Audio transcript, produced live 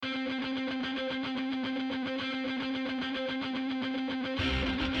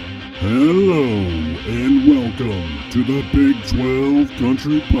Hello and welcome to the Big 12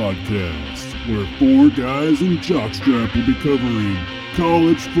 Country Podcast, where four guys in jockstrap will be covering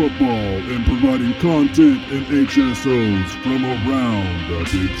college football and providing content and HSOs from around the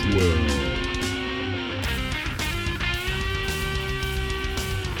Big 12.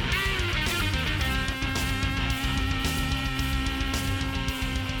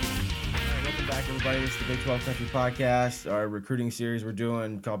 Everybody, this is the Big 12 Country Podcast, our recruiting series we're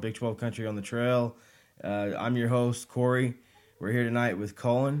doing called Big 12 Country on the Trail. I'm your host, Corey. We're here tonight with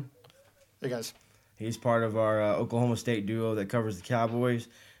Colin. Hey, guys. He's part of our Oklahoma State duo that covers the Cowboys.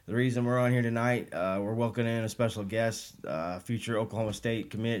 The reason we're on here tonight, we're welcoming in a special guest, future Oklahoma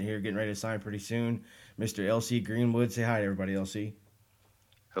State commit here, getting ready to sign pretty soon, Mr. LC Greenwood. Say hi to everybody, LC.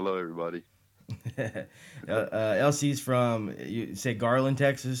 Hello, everybody. LC's from, you say Garland,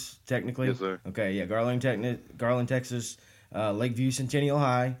 Texas, technically? Yes, sir. Okay, yeah, Garland, Texas, Lakeview Centennial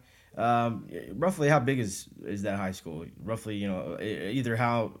High. Roughly how big is that high school? Roughly, either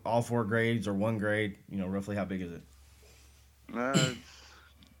how all four grades or one grade, roughly how big is it? It's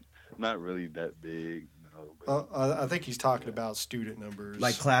not really that big. No, I think he's talking about student numbers.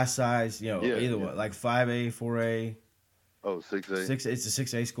 Like class size, either one, like 5A, 4A. Oh, 6A. It's a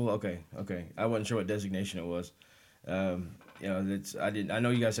 6A school. Okay. I wasn't sure what designation it was. I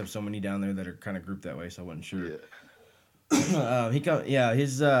know you guys have so many down there that are kind of grouped that way, so I wasn't sure. Yeah.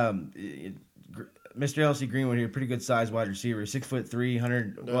 Mr. LC Greenwood here, pretty good size wide receiver, 6'3",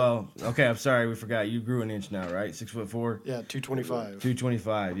 100. No. Well, okay, I'm sorry, we forgot. You grew an inch now, right? 6'4". Yeah, 225.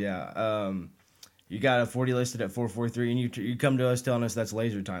 225. Yeah. You got a 40 listed at 4.43, and you come to us telling us that's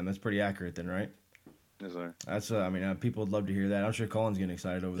laser time. That's pretty accurate, then, right? Yes, sir. That's people would love to hear that. I'm sure Colin's getting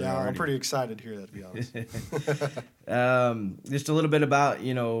excited over there. Yeah, already. I'm pretty excited to hear that, to be honest. Just a little bit about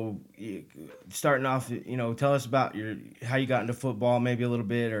starting off. Tell us about how you got into football, maybe a little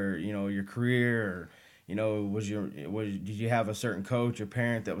bit, or your career, or did you have a certain coach or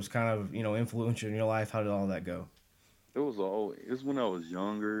parent that was kind of influential in your life? How did all that go? It was when I was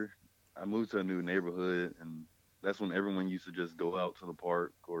younger. I moved to a new neighborhood, and that's when everyone used to just go out to the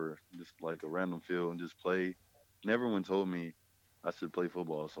park or just like a random field and just play. And everyone told me I should play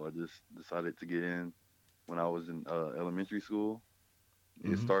football, so I just decided to get in when I was in elementary school.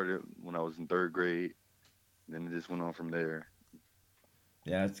 It started when I was in third grade, and then it just went on from there.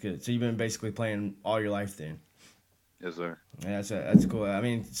 Yeah, that's good. So you've been basically playing all your life then? Yes, sir. Yeah, that's cool. I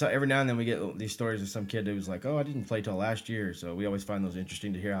mean, so every now and then we get these stories of some kid that was like, oh, I didn't play till last year. So we always find those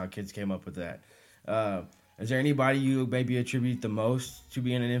interesting to hear how kids came up with that. Is there anybody you maybe attribute the most to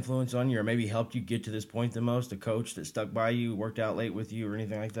being an influence on you, or maybe helped you get to this point the most? A coach that stuck by you, worked out late with you, or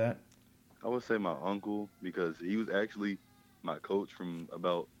anything like that? I would say my uncle, because he was actually my coach from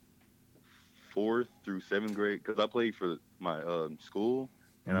about 4th through 7th grade, because I played for my school,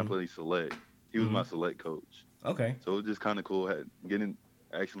 and I played select. He was my select coach. Okay. So it was just kind of cool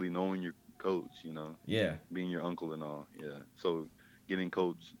actually knowing your coach, Yeah. Being your uncle and all, yeah. So getting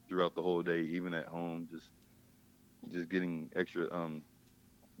coached throughout the whole day, even at home, just getting extra,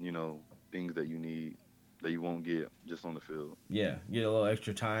 things that you need that you won't get just on the field. Yeah, get a little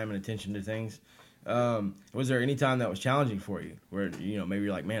extra time and attention to things. Was there any time that was challenging for you where, maybe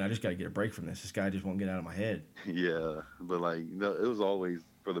you're like, man, I just got to get a break from this. This guy just won't get out of my head. Yeah, but, it was always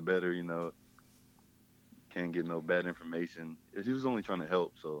for the better, Can't get no bad information. He was only trying to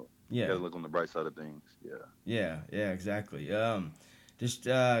help, so you got to look on the bright side of things, yeah. Yeah, exactly. Just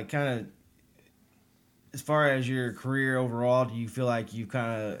kind of, as far as your career overall, do you feel like you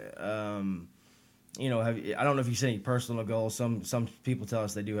kind of, I don't know if you set any personal goals. Some people tell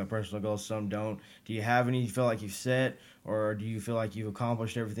us they do have personal goals, some don't. Do you have any you feel like you've set, or do you feel like you've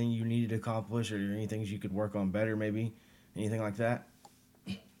accomplished everything you needed to accomplish, or are there any things you could work on better, maybe? Anything like that?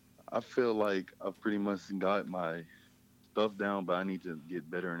 I feel like I've pretty much got my stuff down, but I need to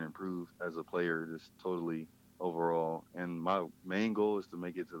get better and improve as a player, just totally overall. And my main goal is to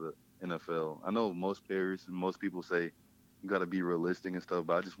make it to the NFL. I know most players and most people say you got to be realistic and stuff,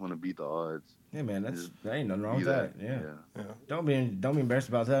 but I just want to beat the odds. Yeah, man, there ain't nothing wrong with that. Yeah. Don't be embarrassed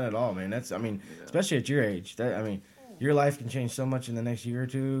about that at all, man. Especially at your age. Your life can change so much in the next year or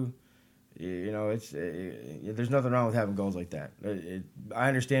two. There's nothing wrong with having goals like that. I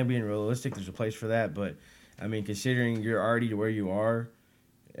understand being realistic. There's a place for that, but considering you're already to where you are,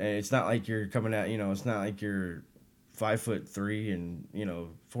 it's not like you're coming out. It's not like you're 5'3" and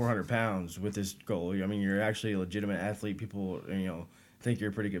 400 pounds with this goal. You're actually a legitimate athlete. People think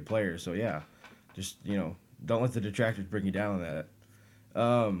you're a pretty good player. So yeah, just don't let the detractors bring you down on that.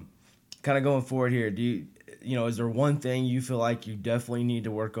 Kind of going forward here. is there one thing you feel like you definitely need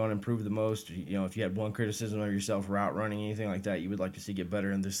to work on, improve the most? If you had one criticism of yourself, route running, anything like that, you would like to see get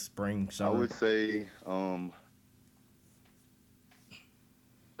better in this spring, I summer? would say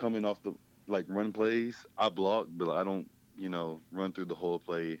coming off the like run plays, I block, but I don't, run through the whole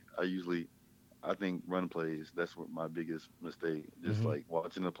play. I think run plays, that's what my biggest mistake. Just Mm-hmm. like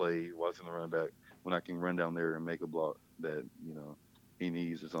watching the play, watching the run back, when I can run down there and make a block that, he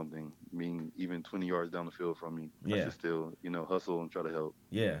needs or something. I mean, even 20 yards down the field from me, I Yeah. should still, hustle and try to help.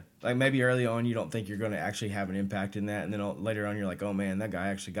 Yeah. Like maybe early on you don't think you're going to actually have an impact in that, and then later on you're like, oh man, that guy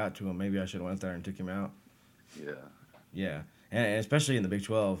actually got to him. Maybe I should have went there and took him out. Yeah. Yeah. And especially in the Big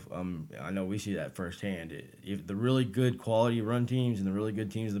 12, I know we see that firsthand. If the really good quality run teams and the really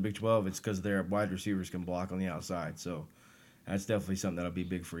good teams in the Big 12, it's because their wide receivers can block on the outside. So that's definitely something that'll be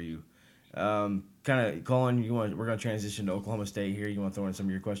big for you. Kind of, Colin, we're going to transition to Oklahoma State here. You want to throw in some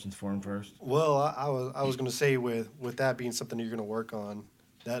of your questions for him first? Well, I was going to say with that being something that you're going to work on,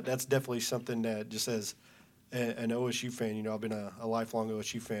 that's definitely something that just as an OSU fan, I've been a lifelong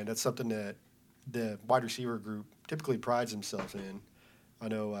OSU fan. That's something that the wide receiver group typically prides themselves in. I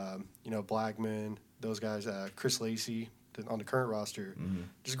know, Blackman, those guys, Chris Lacey on the current roster,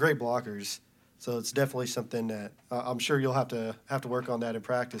 just great blockers. So it's definitely something that I'm sure you'll have to work on that in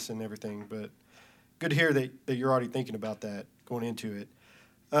practice and everything. But good to hear that you're already thinking about that going into it.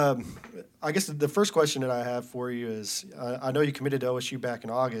 I guess the first question that I have for you is, I know you committed to OSU back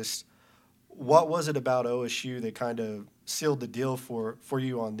in August. What was it about OSU that kind of sealed the deal for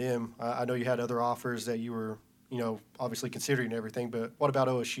you on them? I know you had other offers that you were, obviously considering and everything, but what about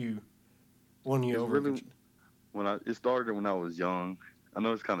OSU won you It's over? really it started when I was young. I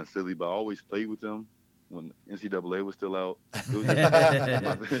know it's kind of silly, but I always played with them when NCAA was still out. It was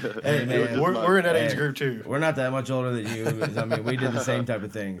Hey, man, we're in that age group too. We're not that much older than you. I mean, we did the same type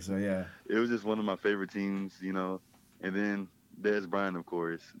of thing. So yeah, it was just one of my favorite teams, And then Dez Bryant, of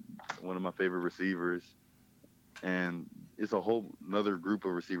course, one of my favorite receivers. And it's a whole another group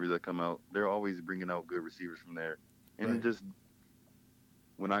of receivers that come out. They're always bringing out good receivers from there. And Right. it just,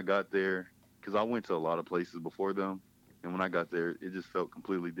 when I got there, because I went to a lot of places before them, and when I got there, it just felt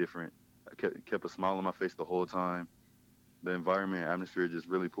completely different. I kept a smile on my face the whole time. The environment, atmosphere just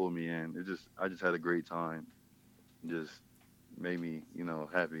really pulled me in. I just had a great time. Just made me,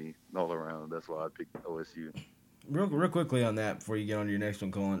 happy all around. That's why I picked OSU. real quickly on that before you get on to your next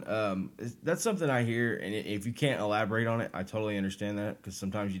one, Colin. That's something I hear, and if you can't elaborate on it, I totally understand that because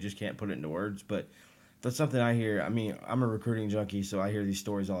sometimes you just can't put it into words. But that's something I hear. I mean, I'm a recruiting junkie, so I hear these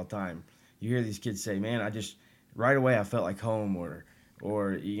stories all the time. You hear these kids say, "Man, right away I felt like home," or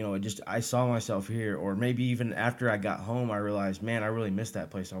I saw myself here, or maybe even after I got home, I realized, man, I really missed that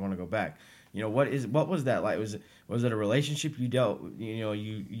place. I want to go back. What was that like? Was it a relationship you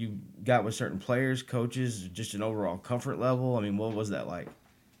got with certain players, coaches, just an overall comfort level? I mean, what was that like?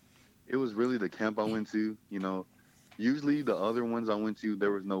 It was really the camp I went to. Usually the other ones I went to,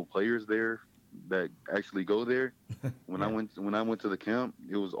 there was no players there that actually go there. When I went to the camp,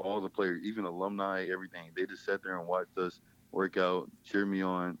 it was all the players, even alumni, everything. They just sat there and watched us work out, cheer me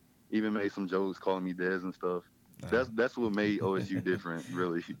on, even made some jokes calling me Dez and stuff. That's what made OSU different,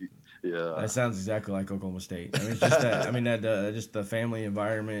 really. Yeah. That sounds exactly like Oklahoma State. I mean, it's just that. I mean, that just the family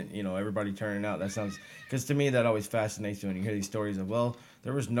environment. Everybody turning out. That sounds because to me that always fascinates me when you hear these stories of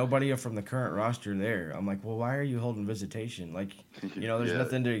there was nobody from the current roster there. I'm like, well, why are you holding visitation? Like, there's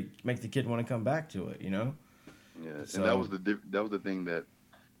nothing to make the kid want to come back to it. Yeah, so, and that was the thing that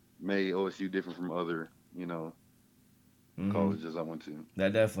made OSU different from other colleges I went to.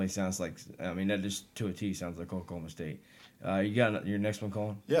 That definitely sounds like. I mean, that just to a T sounds like Oklahoma State. You got your next one,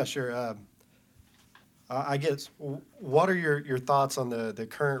 Colin? Yeah, sure. I guess what are your thoughts on the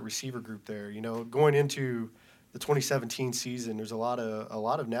current receiver group there? Going into the 2017 season, there's a lot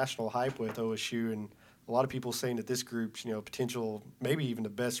of national hype with OSU, and a lot of people saying that this group's potential, maybe even the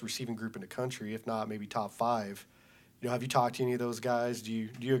best receiving group in the country, if not maybe top 5. Have you talked to any of those guys? Do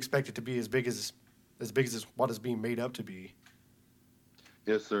you expect it to be as big as what is being made up to be?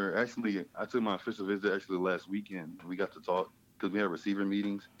 Yes, sir. Actually, I took my official visit last weekend. We got to talk because we had receiver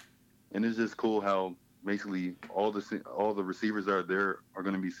meetings, and it's just cool how basically all the receivers that are there are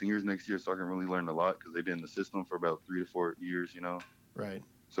going to be seniors next year, so I can really learn a lot because they've been in the system for about 3 to 4 years, Right.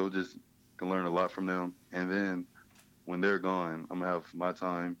 So just can learn a lot from them, and then when they're gone, I'm gonna have my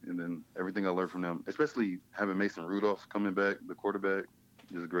time, and then everything I learned from them, especially having Mason Rudolph coming back, the quarterback,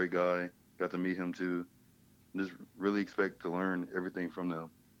 he's a great guy. Got to meet him too. Just really expect to learn everything from them.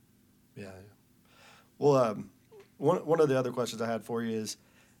 Yeah. Well, one of the other questions I had for you is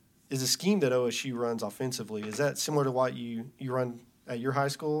the scheme that OSU runs offensively, is that similar to what you run at your high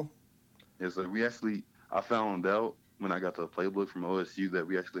school? Yeah, so I found out when I got the playbook from OSU that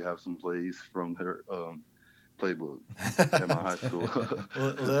we actually have some plays from their playbook at my high school.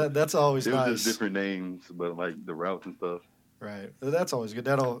 That's always It was just nice. different names, but like the routes and stuff. Right. Well, that's always good.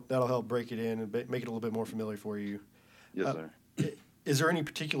 That'll help break it in and make it a little bit more familiar for you. Yes, Uh, sir. i- is there any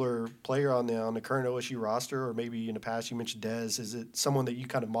particular player on the current OSU roster, or maybe in the past you mentioned Dez? Is it someone that you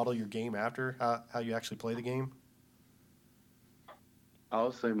kind of model your game after, how you actually play the game? I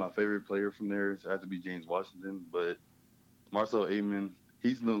would say my favorite player from there has to be James Washington, but Marcel Aitman,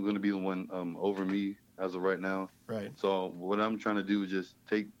 he's going to be the one over me as of right now. Right. So what I'm trying to do is just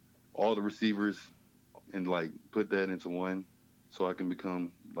take all the receivers and like put that into one, so I can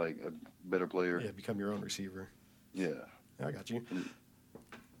become like a better player. Yeah, become your own receiver. Yeah. I got you. Mm.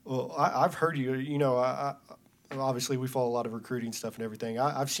 Well, I've heard you. Obviously we follow a lot of recruiting stuff and everything.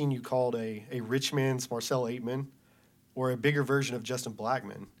 I've seen you called a rich man's Marcel Aitman, or a bigger version of Justin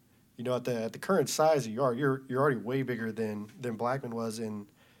Blackman. At the current size that you are, you're already way bigger than Blackman was in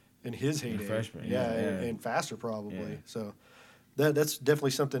his heyday. Freshman, yeah, yeah. and faster probably. Yeah. So that's definitely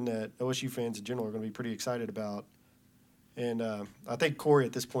something that OSU fans in general are going to be pretty excited about. And I think Corey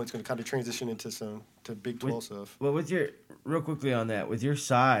at this point is going to kind of transition to Big 12 stuff. Well, real quickly on that, with your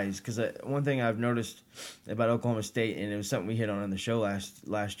size, because one thing I've noticed about Oklahoma State, and it was something we hit on the show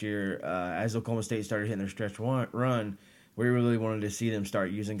last year, as Oklahoma State started hitting their stretch run, we really wanted to see them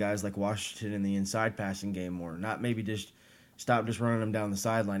start using guys like Washington in the inside passing game more, not maybe just stop just running them down the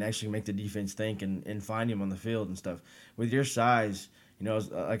sideline, actually make the defense think and find him on the field and stuff. With your size,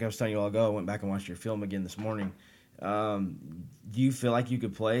 like I was telling you all ago, I went back and watched your film again this morning. Do you feel like you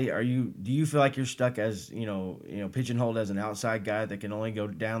could play? Do you feel like you're stuck as pigeonholed as an outside guy that can only go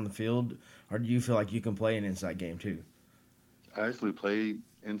down the field, or do you feel like you can play an inside game too? I actually play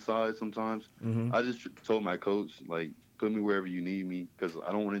inside sometimes. Mm-hmm. I just told my coach, like, put me wherever you need me, because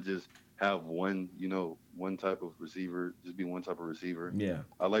I don't want to just have one type of receiver, just be one type of receiver. Yeah.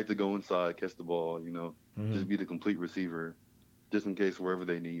 I like to go inside, catch the ball, Mm-hmm. just be the complete receiver, just in case wherever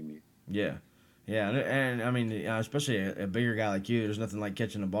they need me. Yeah. Yeah, and I mean, especially a bigger guy like you, there's nothing like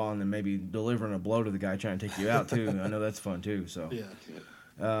catching a ball and then maybe delivering a blow to the guy trying to take you out too. I know that's fun too. So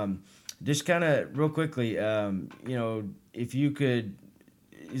Yeah. Just kind of real quickly, if you could,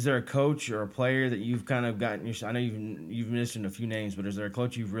 is there a coach or a player that you've kind of gotten? I know you've mentioned a few names, but is there a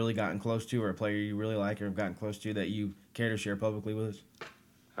coach you've really gotten close to, or a player you really like or have gotten close to that you care to share publicly with us?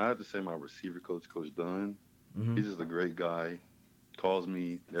 I have to say my receiver coach, Coach Dunn. Mm-hmm. He's just a great guy. Calls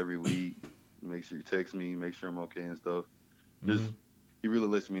me every week. Make sure he texts me, make sure I'm okay and stuff. Just he really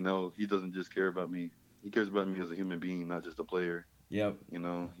lets me know he doesn't just care about me. He cares about me as a human being, not just a player. Yep. He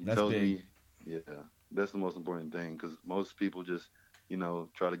That's tells big. me, yeah, that's the most important thing, because most people just,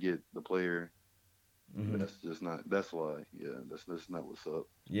 try to get the player. Mm-hmm. That's just not. That's why. Yeah, that's not what's up.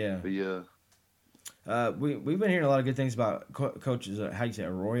 Yeah. But yeah, we've been hearing a lot of good things about coaches. How do you say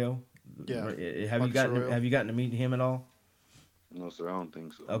Arroyo? Yeah. Have Marcus Arroyo. you gotten to meet him at all? no sir, I don't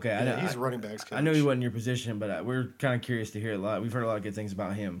think so. Okay. Yeah, he's a running backs coach. I know he wasn't in your position, but we're kind of curious to hear a lot. We've heard a lot of good things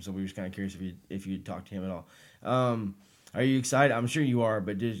about him, so we were just kind of curious if you'd talked to him at all. Are you excited? I'm sure you are,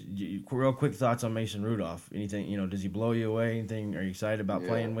 but real quick thoughts on Mason Rudolph. Anything, does he blow you away? Anything? Are you excited about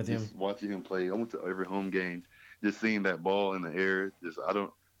playing with him? Just watching him play. I went to every home game, just seeing that ball in the air.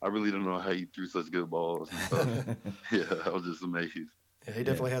 I really don't know how he threw such good balls and stuff. Yeah, I was just amazed. Yeah, he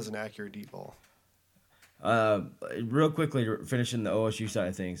definitely has an accurate deep ball. Real quickly, finishing the OSU side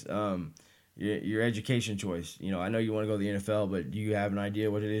of things, your education choice. I know you want to go to the NFL, but do you have an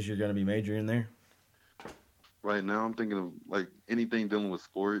idea what it is you're going to be majoring there? Right now, I'm thinking of like anything dealing with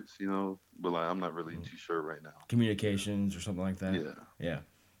sports, but like I'm not really too sure right now. Communications or something like that? Yeah. Yeah.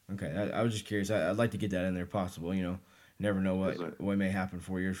 Okay. I was just curious. I'd like to get that in there if possible. Never know what may happen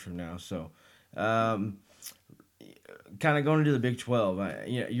 4 years from now. So, kind of going into the Big 12.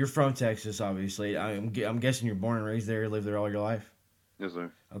 You're from Texas, obviously. I'm guessing you're born and raised there, lived there all your life? Yes,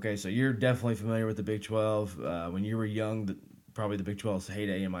 sir. Okay, so you're definitely familiar with the Big 12. When you were young, probably the Big 12's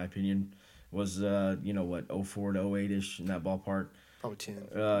heyday, in my opinion, was 04 to 08ish in that ballpark. Probably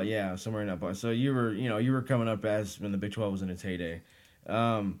 10. Yeah, somewhere in that ballpark. So you were coming up as when the Big 12 was in its heyday.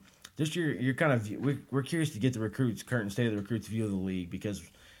 Just your kind of we're curious to get the current state of the recruits view of the league, because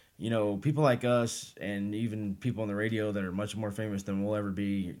people like us and even people on the radio that are much more famous than we'll ever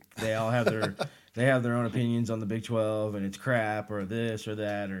be, they all have their own opinions on the Big 12, and it's crap or this or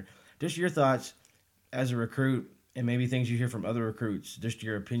that, or just your thoughts as a recruit and maybe things you hear from other recruits, just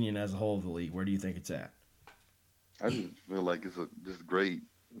your opinion as a whole of the league. Where do you think it's at? I just feel like it's just great.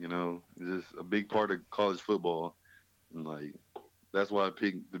 It's just a big part of college football, and like that's why I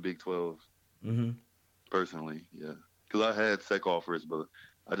picked the Big 12 Mm-hmm. personally. Yeah, because I had SEC offers, but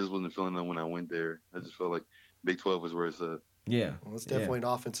I just wasn't feeling that when I went there. I just felt like Big 12 was where it's at. Yeah. Well, it's definitely an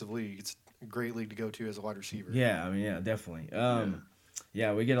offensive league. It's a great league to go to as a wide receiver. Yeah, I mean, yeah, definitely.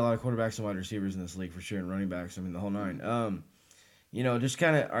 Yeah, we get a lot of quarterbacks and wide receivers in this league for sure, and running backs. I mean, the whole nine. Just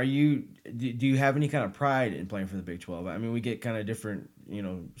kind of, do you have any kind of pride in playing for the Big 12? I mean, we get kind of different,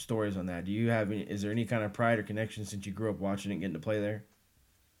 stories on that. Is there any kind of pride or connection since you grew up watching it and getting to play there?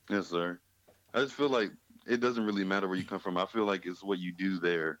 Yes, sir. I just feel like it doesn't really matter where you come from. I feel like it's what you do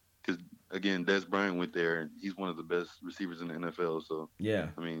there. Because, again, Des Bryant went there, and he's one of the best receivers in the NFL. So, Yeah.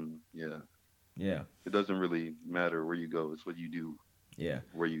 I mean, yeah. Yeah. It doesn't really matter where you go. It's what you do. Yeah.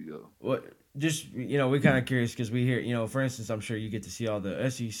 Where you go. Well, just, we kind of curious because we hear, for instance, I'm sure you get to see all the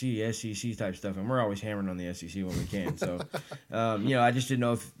SEC type stuff, and we're always hammering on the SEC when we can. So, I just didn't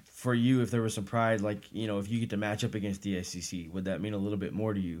know if there was some pride, like, if you get to match up against the SEC, would that mean a little bit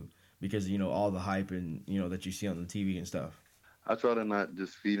more to you because, all the hype and, that you see on the TV and stuff? I try to not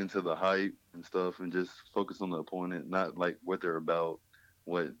just feed into the hype and stuff and just focus on the opponent, not like what they're about,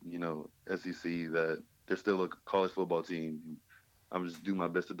 SEC, that they're still a college football team. I'm just do my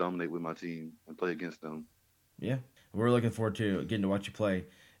best to dominate with my team and play against them. Yeah, we're looking forward to getting to watch you play.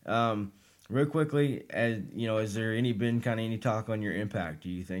 Real quickly, has there been any talk on your impact? Do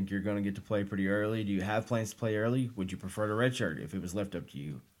you think you're going to get to play pretty early? Do you have plans to play early? Would you prefer to redshirt if it was left up to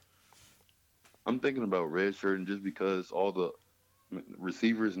you? I'm thinking about redshirting just because all the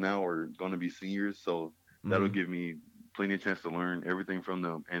receivers now are going to be seniors, so that'll give me plenty of chance to learn everything from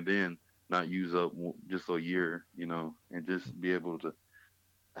them, and then not use up just a year, and just be able to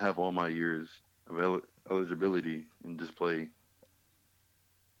have all my years of eligibility and just play.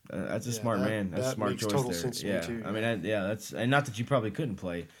 That's a smart man. That's a smart choice total there. Sense to yeah, me too. I mean, that's, and not that you probably couldn't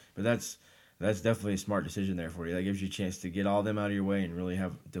play, but that's definitely a smart decision there for you. That gives you a chance to get all them out of your way and really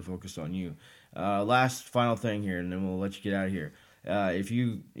have to focus on you. Last final thing here, and then we'll let you get out of here. If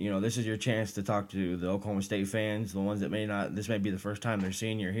this is your chance to talk to the Oklahoma State fans, the ones that this may be the first time they're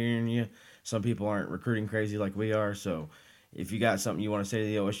seeing you or hearing you. Some people aren't recruiting crazy like we are, so if you got something you want to say to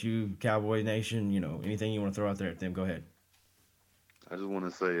the OSU Cowboy Nation, anything you want to throw out there at them, go ahead. I just want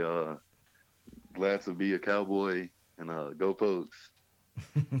to say, glad to be a Cowboy and go Pokes.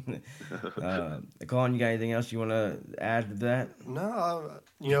 Colin, you got anything else you want to add to that? No,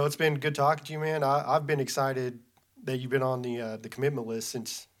 it's been good talking to you, man. I've been excited that you've been on the commitment list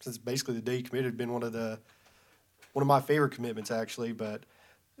since basically the day you committed. Been one of my favorite commitments actually. But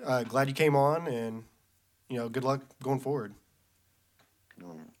glad you came on, and good luck going forward.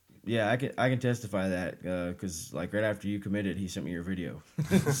 Yeah, I can testify that because like right after you committed, he sent me your video.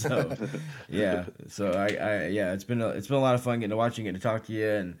 So yeah, it's been a lot of fun getting to talk to you,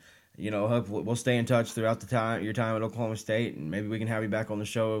 and hope we'll stay in touch throughout your time at Oklahoma State, and maybe we can have you back on the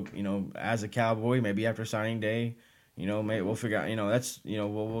show, as a Cowboy, maybe after signing day. Maybe we'll figure out,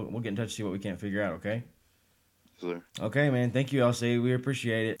 we'll get in touch, see what we can't figure out, okay? Sure. Okay, man. Thank you, LC. We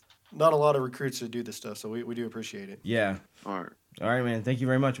appreciate it. Not a lot of recruits that do this stuff, so we do appreciate it. Yeah. All right. All right, man. Thank you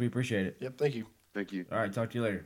very much. We appreciate it. Yep, thank you. Thank you. All right, talk to you later.